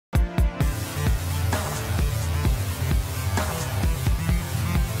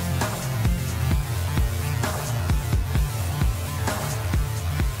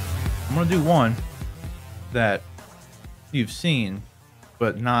gonna do one that you've seen,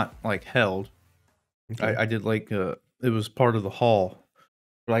 but not like held. Okay. I did like it was part of the haul,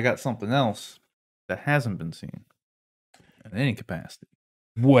 but I got something else that hasn't been seen in any capacity.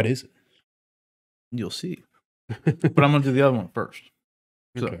 What is it? You'll see. But I'm gonna do the other one first.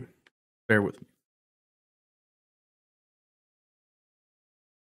 So Okay. bear with me.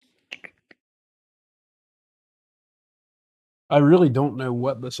 I really don't know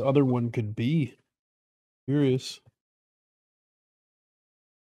what this other one could be. Curious.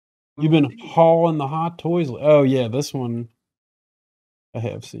 You've been hauling the hot toys. Oh yeah, this one I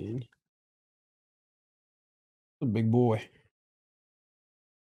have seen. A big boy.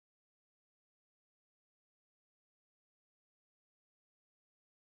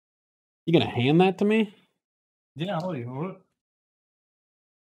 You gonna hand that to me? Yeah, hold it.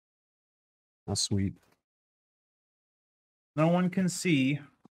 That's sweet. No one can see.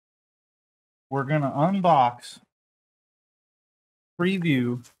 We're gonna unbox,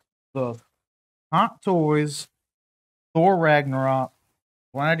 preview the Hot Toys Thor Ragnarok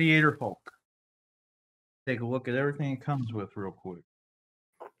Gladiator Hulk. Take a look at everything it comes with real quick.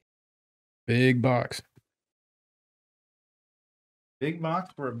 Big box. Big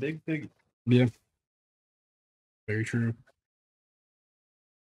box for a big figure. Yeah. Very true.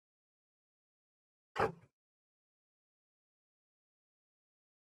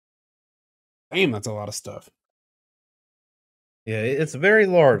 Damn, that's a lot of stuff. Yeah, it's very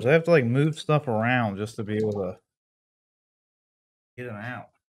large. I have to like move stuff around just to be able to get them out.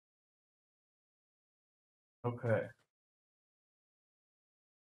 Okay.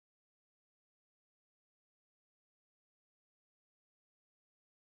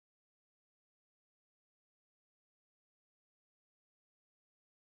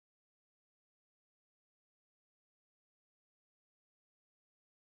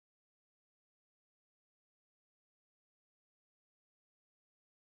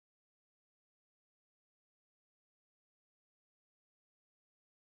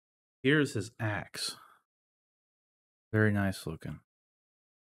 Here's his axe. Very nice looking.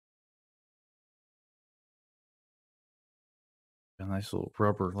 A nice little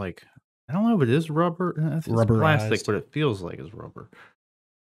rubber, like, I don't know if it is rubber. It's plastic, Rubberized. but it feels like it's rubber.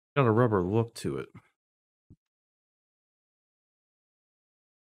 Got a rubber look to it.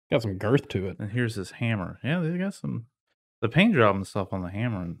 Got some girth to it. And here's his hammer. Yeah, they got some. The paint job and stuff on the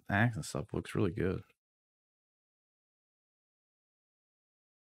hammer and axe and stuff looks really good.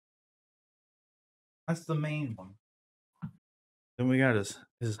 That's the main one. Then we got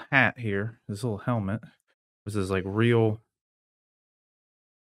his hat here, his little helmet. This is like real.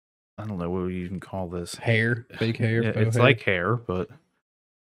 I don't know what you even call this. Hair. Fake hair. Yeah, faux it's hair. like hair, but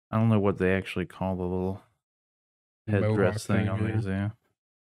I don't know what they actually call the little headdress Mohawk thing on yeah. these. Yeah,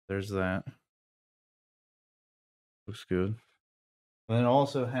 there's that. Looks good. And then it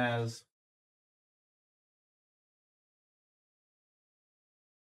also has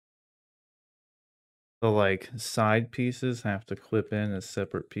the like side pieces have to clip in as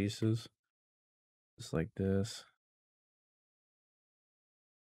separate pieces, just like this.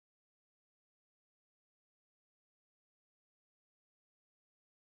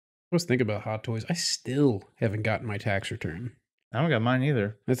 I was thinking about Hot Toys. I still haven't gotten my tax return. I haven't got mine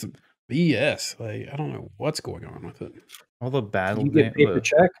either. That's BS. Like, I don't know what's going on with it. All the battle. You get paid per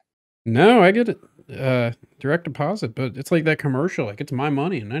check? No, I get it direct deposit, but it's like that commercial. Like, it's my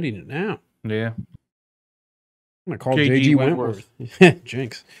money and I need it now. Yeah. I'm gonna call J.G. JG Wentworth. Wentworth.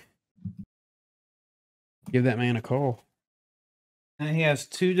 Jinx. Give that man a call. And he has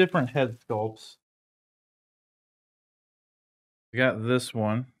two different head sculpts. We got this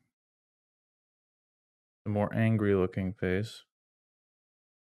one. The more angry looking face.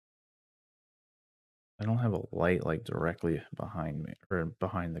 I don't have a light like directly behind me or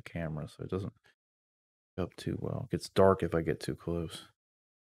behind the camera, so it doesn't go up too well. It gets dark if I get too close.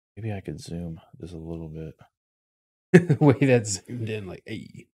 Maybe I could zoom just a little bit. The way that's zoomed in, like,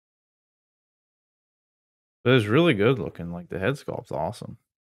 hey. But it's really good looking. Like the head sculpt's awesome.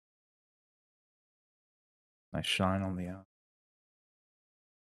 Nice shine on the eye.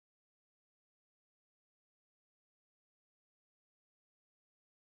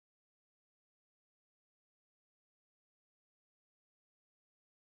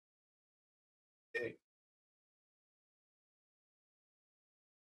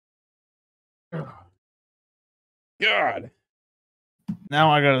 God.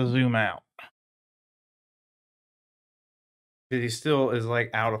 Now I gotta zoom out. He still is like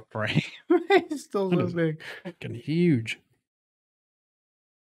out of frame. He's still That so is big. fucking huge.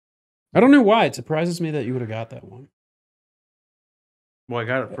 I don't know why. It surprises me that you would have got that one. Well, I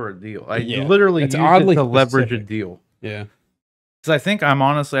got it for a deal. I Yeah, literally it's used oddly it to leverage a specific. deal. Yeah. Because I think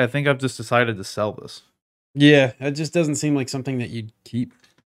I've just decided to sell this. Yeah, it just doesn't seem like something that you'd keep.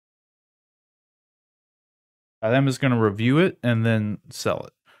 I'm just going to review it and then sell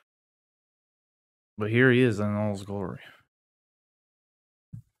it. But here he is in all his glory.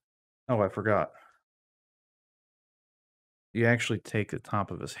 Oh, I forgot. You actually take the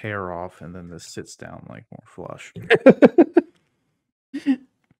top of his hair off, and then this sits down like more flush.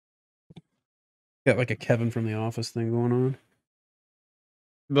 Got like a Kevin from The Office thing going on.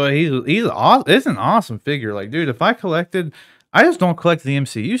 But he's awesome. It's an awesome figure. Like, dude, if I collected, I just don't collect the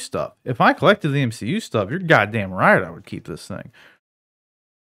MCU stuff. If I collected the MCU stuff, you're goddamn right, I would keep this thing.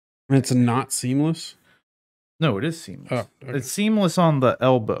 It's not seamless. No, it is seamless. Oh, okay. It's seamless on the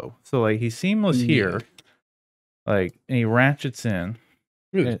elbow. So like he's seamless here. Like, and he ratchets in.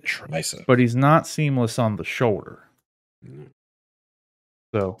 Tricep. But he's not seamless on the shoulder. No.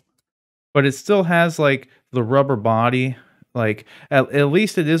 So, but it still has like the rubber body. Like at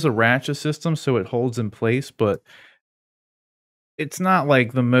least it is a ratchet system, so it holds in place, but it's not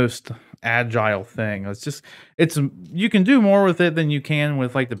like the most agile thing. It's you can do more with it than you can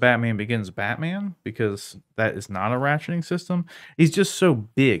with like the Batman Begins Batman, because that is not a ratcheting system. He's just so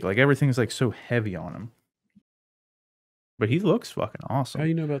big, like everything's like so heavy on him. But he looks fucking awesome. How do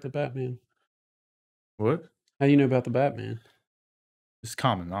you know about the Batman? What? How do you know about the Batman? It's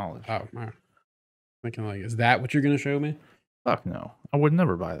common knowledge. Oh, wow. Thinking like, is that what you're gonna show me? Fuck no. I would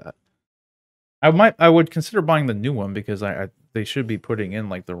never buy that. I would consider buying the new one because they should be putting in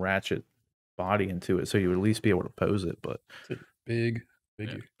like the ratchet body into it, so you would at least be able to pose it. But It's a big.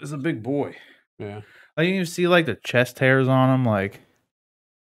 yeah, it's a big boy. Yeah. Like you see like the chest hairs on him. Like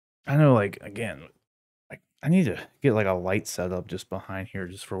I know, like again, like I need to get like a light setup just behind here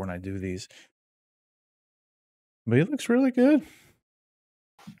just for when I do these. But he looks really good.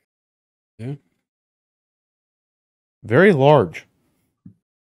 Yeah. Very large.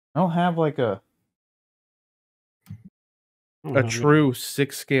 I don't have like a true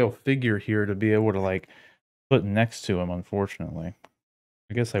 6-scale figure here to be able to like put next to him, unfortunately.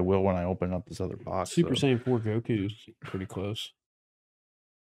 I guess I will when I open up this other box. Super Saiyan 4 Goku's pretty close.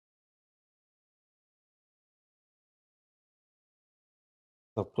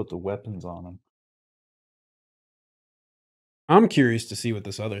 I'll put the weapons on him. I'm curious to see what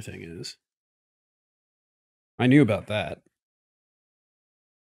this other thing is. I knew about that.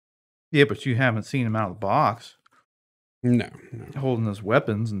 Yeah, but you haven't seen him out of the box. No. Holding his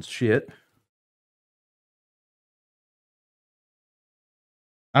weapons and shit.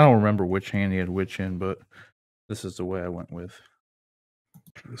 I don't remember which hand he had which in, but this is the way I went with.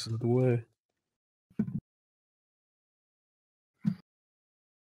 This is the way.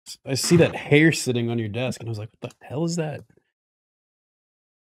 I see that hair sitting on your desk, and I was like, what the hell is that?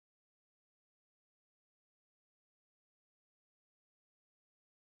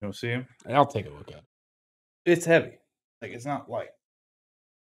 You want to see him? I'll take a look at it. It's heavy. Like, it's not light.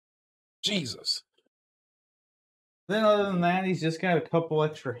 Jesus. Then other than that, he's just got a couple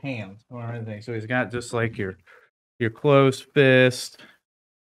extra hands or anything. So he's got just like your closed fist.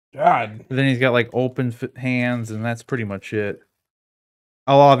 God. Then he's got like open hands, and that's pretty much it.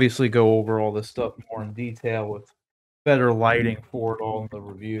 I'll obviously go over all this stuff more in detail with better lighting for it all in the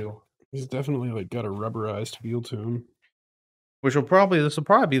review. He's definitely like got a rubberized feel to him. This will probably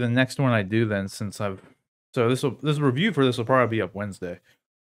be the next one I do then, since this review for this will probably be up Wednesday.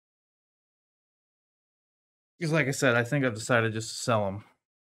 Because like I said, I think I've decided just to sell them.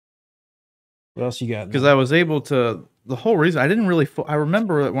 What else you got? Because I was able to, the whole reason I didn't really, I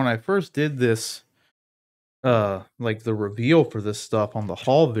remember that when I first did this, like the reveal for this stuff on the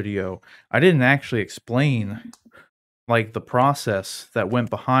haul video, I didn't actually explain like the process that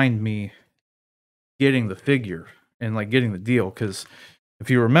went behind me getting the figure and like getting the deal. Because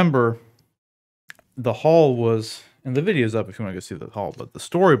if you remember, the haul was, and the video's up if you want to go see the haul, but the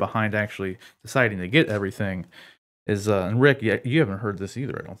story behind actually deciding to get everything is, and Rick, you haven't heard this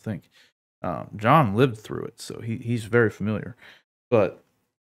either, I don't think. John lived through it, so he's very familiar. But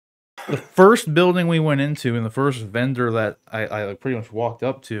the first building we went into and the first vendor that I pretty much walked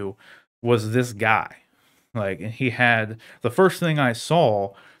up to was this guy. Like, and he had, the first thing I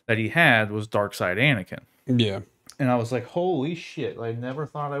saw that he had was Darkseid Anakin. Yeah. And I was like, holy shit, I never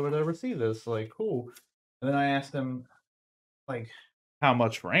thought I would ever see this. Like, cool. And then I asked him, like, how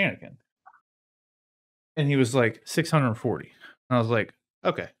much for Anakin? And he was like, 640. And I was like,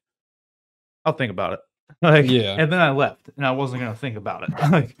 okay, I'll think about it. Like, yeah. And then I left, and I wasn't going to think about it.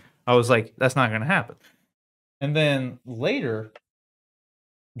 Like, I was like, that's not going to happen. And then later,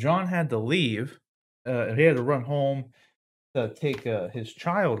 John had to leave. He had to run home. to take his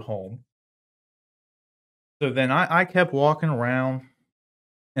child home. So then I kept walking around,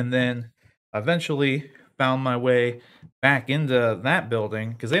 and then eventually found my way back into that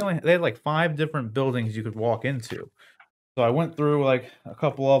building because they had like 5 different buildings you could walk into. So I went through like a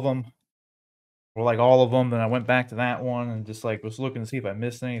couple of them, or like all of them. Then I went back to that one and just like was looking to see if I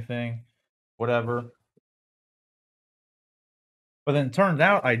missed anything, whatever. But then it turned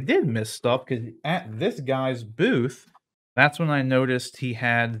out I did miss stuff because at this guy's booth, that's when I noticed he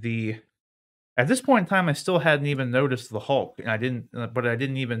had the. At this point in time, I still hadn't even noticed the Hulk, and but I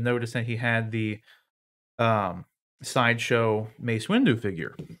didn't even notice that he had the um, sideshow Mace Windu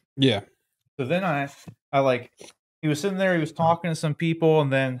figure. Yeah. So then I like, he was sitting there, he was talking to some people,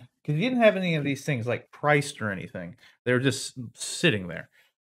 and then because he didn't have any of these things like priced or anything, they were just sitting there.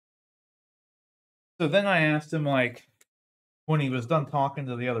 So then I asked him, like, when he was done talking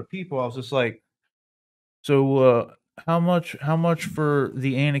to the other people, I was just like, "So, how much for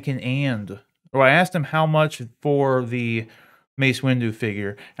the Anakin and?" Or I asked him how much for the Mace Windu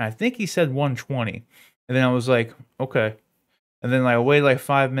figure, and I think he said 120. And then I was like, "Okay." And then like, I waited like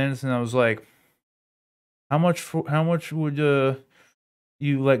 5 minutes, and I was like, how much would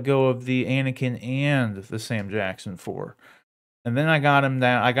you let go of the Anakin and the Sam Jackson for?" And then I got him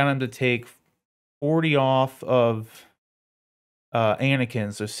to take 40 off of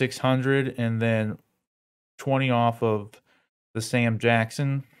Anakin, so 600, and then 20 off of the Sam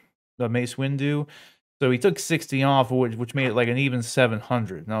Jackson, the Mace Windu. So he took 60 off, which made it like an even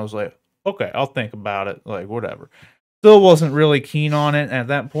 700. And I was like, okay, I'll think about it, like whatever. Still wasn't really keen on it. At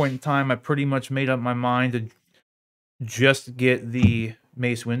that point in time, I pretty much made up my mind to just get the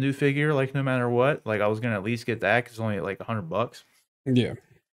Mace Windu figure, like no matter what. Like I was gonna at least get that because it's only like $100. Yeah.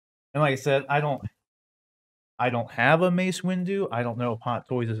 And like I said, I don't have a Mace Windu. I don't know if Hot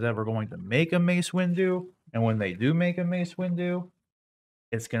Toys is ever going to make a Mace Windu. And when they do make a Mace Windu,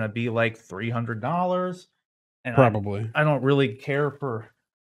 it's gonna be like $300. And Probably. I don't really care for.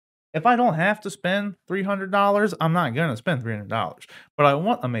 If I don't have to spend $300, I'm not gonna spend $300. But I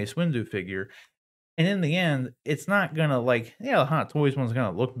want a Mace Windu figure. And in the end, it's not gonna like, yeah, the Hot Toys one's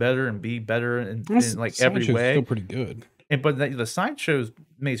gonna look better and be better in like every way. Still pretty good. But the Sideshow's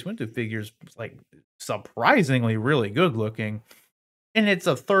Mace Windu figures like surprisingly really good looking, and it's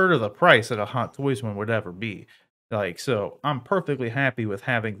a third of the price that a Hot Toys one would ever be. Like, so I'm perfectly happy with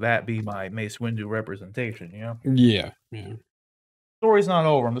having that be my Mace Windu representation. You know? Yeah. Yeah. Story's not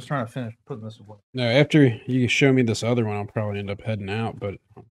over. I'm just trying to finish putting this away. No, after you show me this other one, I'll probably end up heading out. But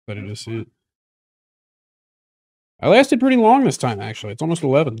I'm excited to see it. I lasted pretty long this time. Actually, it's almost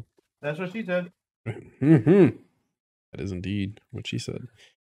 11. That's what she said. That is indeed what she said.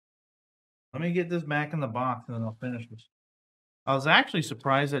 Let me get this back in the box and then I'll finish this. I was actually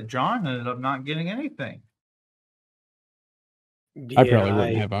surprised that John ended up not getting anything. I probably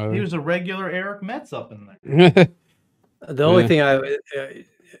wouldn't have either. He was a regular Eric Metz up in there. The only thing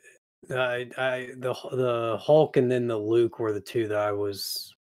the Hulk and then the Luke were the two that I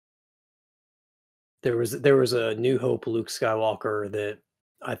was. There was a New Hope Luke Skywalker that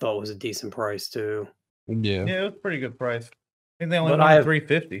I thought was a decent price too. Yeah. Yeah, it was a pretty good price. I think they only wanted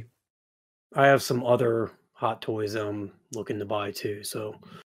 $350. I have some other Hot Toys I'm looking to buy too. So,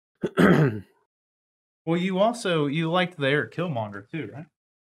 well, you liked the Eric Killmonger too, right?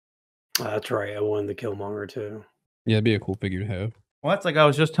 That's right. I wanted the Killmonger too. Yeah, it'd be a cool figure to have. Well, that's like I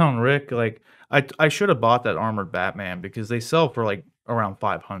was just telling Rick. Like I should have bought that armored Batman because they sell for like around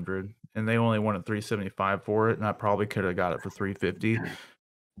 500, and they only wanted 375 for it, and I probably could have got it for 350.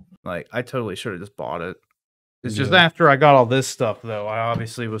 Like I totally should have just bought it. It's just after I got all this stuff, though, I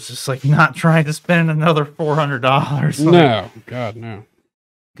obviously was just like not trying to spend another $400. No, God, no.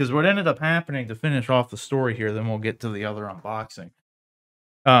 Because what ended up happening to finish off the story here, then we'll get to the other unboxing.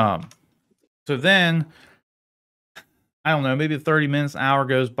 So then, I don't know, maybe 30 minutes, hour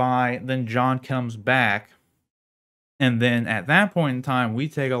goes by, then John comes back, and then at that point in time, we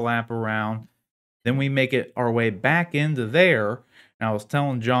take a lap around, then we make it our way back into there, and I was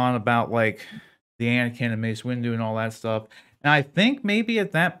telling John about, like, the Anakin and Mace Windu and all that stuff. And I think maybe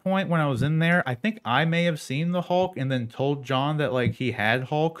at that point when I was in there, I think I may have seen the Hulk and then told John that like he had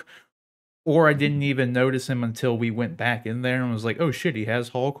Hulk, or I didn't even notice him until we went back in there and was like, oh shit, he has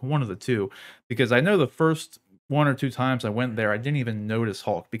Hulk. One of the two, because I know the first 1 or 2 times I went there, I didn't even notice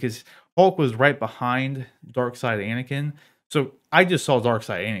Hulk because Hulk was right behind Darkseid Anakin. So I just saw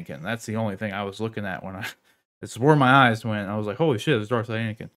Darkseid Anakin. That's the only thing I was looking at when it's where my eyes went. I was like, holy shit, it's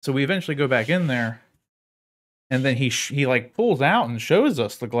Darkseid Anakin. So we eventually go back in there, and then he like pulls out and shows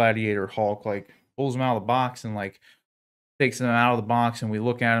us the Gladiator Hulk, like pulls him out of the box and like takes him out of the box, and we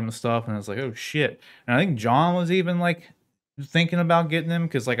look at him and stuff, and it's like, oh shit. And I think John was even like thinking about getting him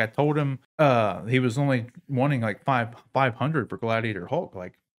because like I told him he was only wanting like 500 for Gladiator Hulk,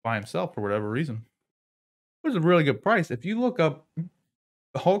 like by himself for whatever reason. It was a really good price. If you look up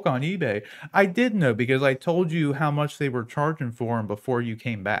Hulk on eBay, I did know because I told you how much they were charging for him before you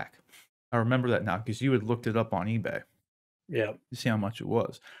came back. I remember that now because you had looked it up on eBay. Yeah. You see how much it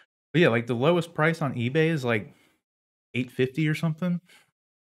was. But yeah, like the lowest price on eBay is like $850 or something.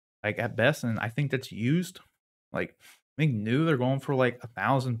 Like at best, and I think that's used. Like I think new they're going for like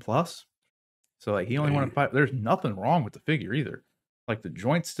 1,000 plus. So like he only wanted 5. There's nothing wrong with the figure either. Like the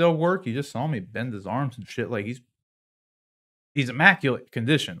joints still work. You just saw me bend his arms and shit. Like he's immaculate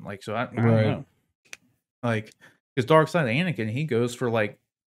condition. Like so I don't know. Like because Dark Side of Anakin, he goes for like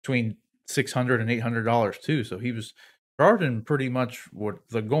between $600 and $800 too. So he was charging pretty much what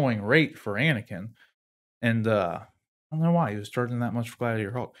the going rate for Anakin. And I don't know why he was charging that much for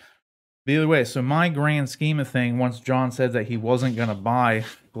Gladiator Hulk. But either way, so my grand scheme of thing, once John said that he wasn't gonna buy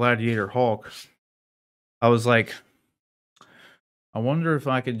Gladiator Hulk, I was like, I wonder if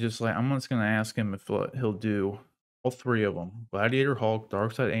I could just like, I'm just gonna ask him if he'll do all 3 of them: Gladiator Hulk,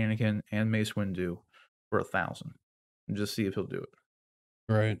 Darkseid Anakin, and Mace Windu for 1,000, and just see if he'll do it.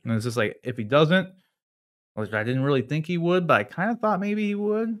 Right. And it's just like, if he doesn't, which I didn't really think he would, but I kind of thought maybe he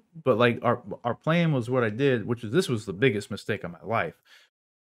would. But like our plan was what I did, which is this was the biggest mistake of my life.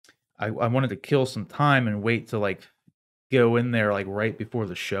 I wanted to kill some time and wait to like go in there like right before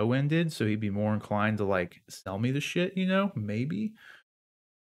the show ended, so he'd be more inclined to like sell me the shit, you know, maybe.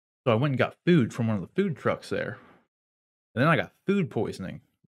 So I went and got food from one of the food trucks there. And then I got food poisoning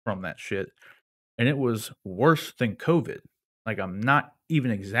from that shit. And it was worse than COVID. Like I'm not even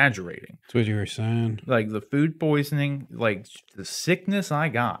exaggerating. That's what you were saying. Like the food poisoning, like the sickness I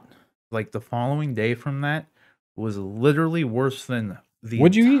got, like the following day from that was literally worse than the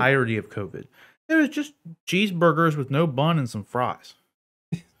What'd you eat? entirety of COVID. It was just cheeseburgers with no bun and some fries.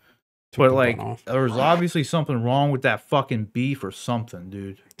 But like, there was obviously something wrong with that fucking beef or something,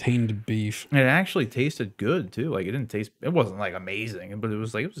 dude. Tainted beef. And it actually tasted good too. Like it wasn't like amazing, but it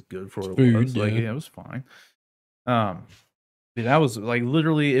was like, it was good for what it Food, was. Like, yeah, it was fine. Dude, that was like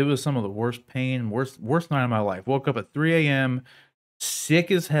literally, it was some of the worst pain, worst night of my life. Woke up at 3 a.m., sick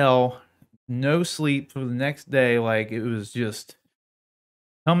as hell, no sleep for the next day. Like it was just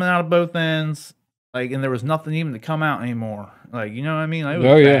coming out of both ends. Like, and there was nothing even to come out anymore. Like, you know what I mean? Like, it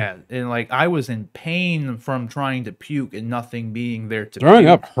was bad. And like, I was in pain from trying to puke and nothing being there to throwing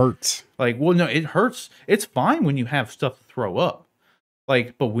puke. up hurts. Like, well, no, it hurts. It's fine when you have stuff to throw up.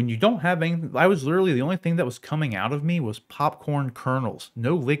 Like, but when you don't have anything, I was literally, the only thing that was coming out of me was popcorn kernels,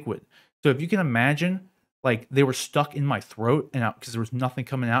 no liquid. So if you can imagine, like they were stuck in my throat and out because there was nothing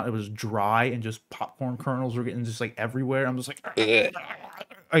coming out. It was dry and just popcorn kernels were getting just like everywhere. I'm just like,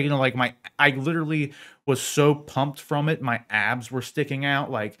 you know, like I literally was so pumped from it. My abs were sticking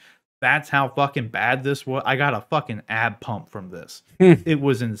out. Like that's how fucking bad this was. I got a fucking ab pump from this. It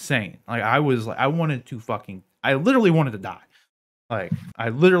was insane. Like I literally wanted to die. Like I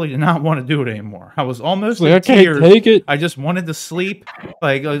literally did not want to do it anymore. I was almost like, in I can't tears. take it. I just wanted to sleep.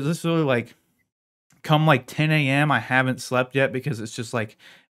 Like I was just really like, come like 10 a.m. I haven't slept yet because it's just like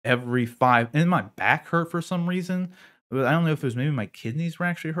every 5 and my back hurt for some reason. But I don't know if it was maybe my kidneys were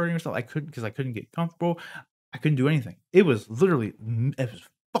actually hurting or something. I couldn't get comfortable. I couldn't do anything. It was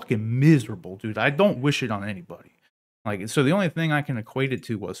fucking miserable, dude. I don't wish it on anybody. Like, so the only thing I can equate it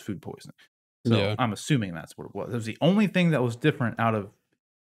to was food poisoning. So yeah. I'm assuming that's what it was. It was the only thing that was different out of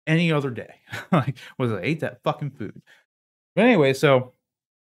any other day. Like, was I ate that fucking food. But anyway, so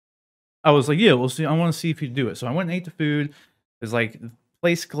I was like, yeah, we'll see. I want to see if you do it. So I went and ate the food. It was like the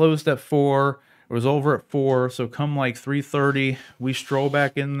place closed at 4. It was over at 4. So come like 3:30, we stroll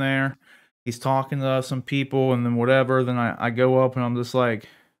back in there. He's talking to some people and then whatever. Then I go up and I'm just like,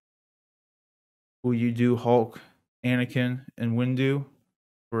 will you do Hulk, Anakin, and Windu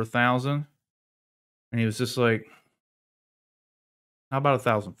for 1,000? And he was just like, how about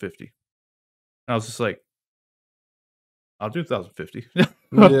 1,050? I was just like, I'll do 1,050. Yeah.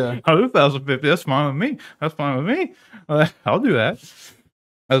 I'll do 1,050. That's fine with me. That's fine with me. I'll do that.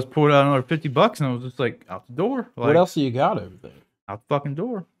 I just pulled out another $50 and I was just like, out the door. Like, what else do you got over there? Out the fucking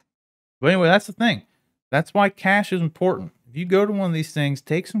door. But anyway, that's the thing. That's why cash is important. If you go to one of these things,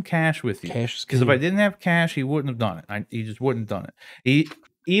 take some cash with you. Because if I didn't have cash, he wouldn't have done it. He just wouldn't have done it.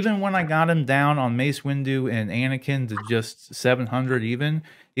 Even when I got him down on Mace Windu and Anakin to just 700 even,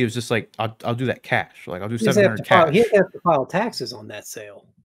 he was just like, I'll do that cash. Like, I'll do 700 cash. He has to file taxes on that sale.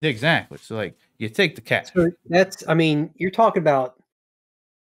 Exactly. So, like, you take the cash. So that's, I mean, you're talking about,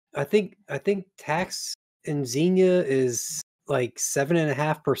 I think tax in Xenia is like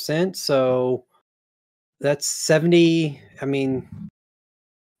 7.5%. So That's 70. I mean,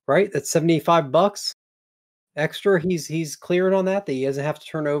 right? That's $75 extra. He's cleared on that he doesn't have to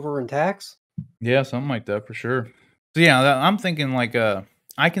turn over in tax. Yeah, something like that for sure. So yeah, I'm thinking like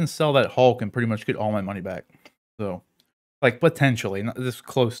I can sell that Hulk and pretty much get all my money back. So like potentially, not this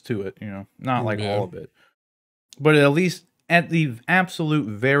close to it, not like all of it, but at least at the absolute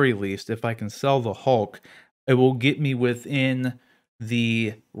very least, if I can sell the Hulk, it will get me within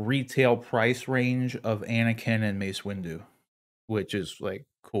the retail price range of Anakin and Mace Windu, which is like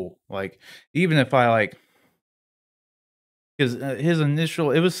cool. Like even if I like, because his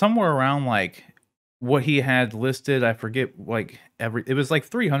initial, it was somewhere around like what he had listed. I forget, like it was like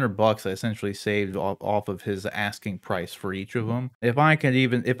 $300 I essentially saved off of his asking price for each of them. If I could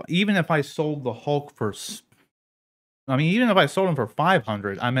even if I sold the Hulk for, I mean, even if I sold him for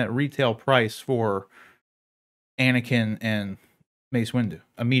 500, I'm at retail price for Anakin and Mace Windu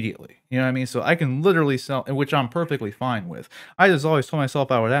immediately. You know what I mean? So I can literally sell, which I'm perfectly fine with. I just always told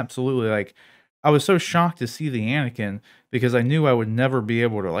myself I would absolutely like. I was so shocked to see the Anakin because I knew I would never be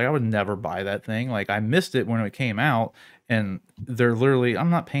able to, like, I would never buy that thing. Like, I missed it when it came out, and they're literally, I'm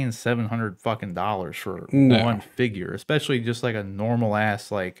not paying $700 fucking for one figure, especially just like a normal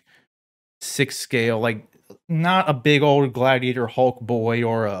ass, like 6 scale, like not a big old Gladiator Hulk boy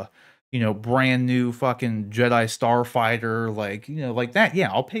or a, brand new fucking Jedi Starfighter, like, like that.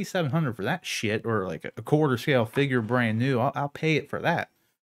 Yeah, I'll pay $700 for that shit, or like a quarter scale figure brand new. I'll pay it for that.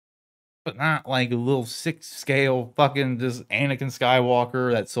 But not like a little 6 scale fucking just Anakin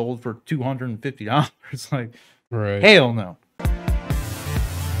Skywalker that sold for $250. Like, right. Hell no.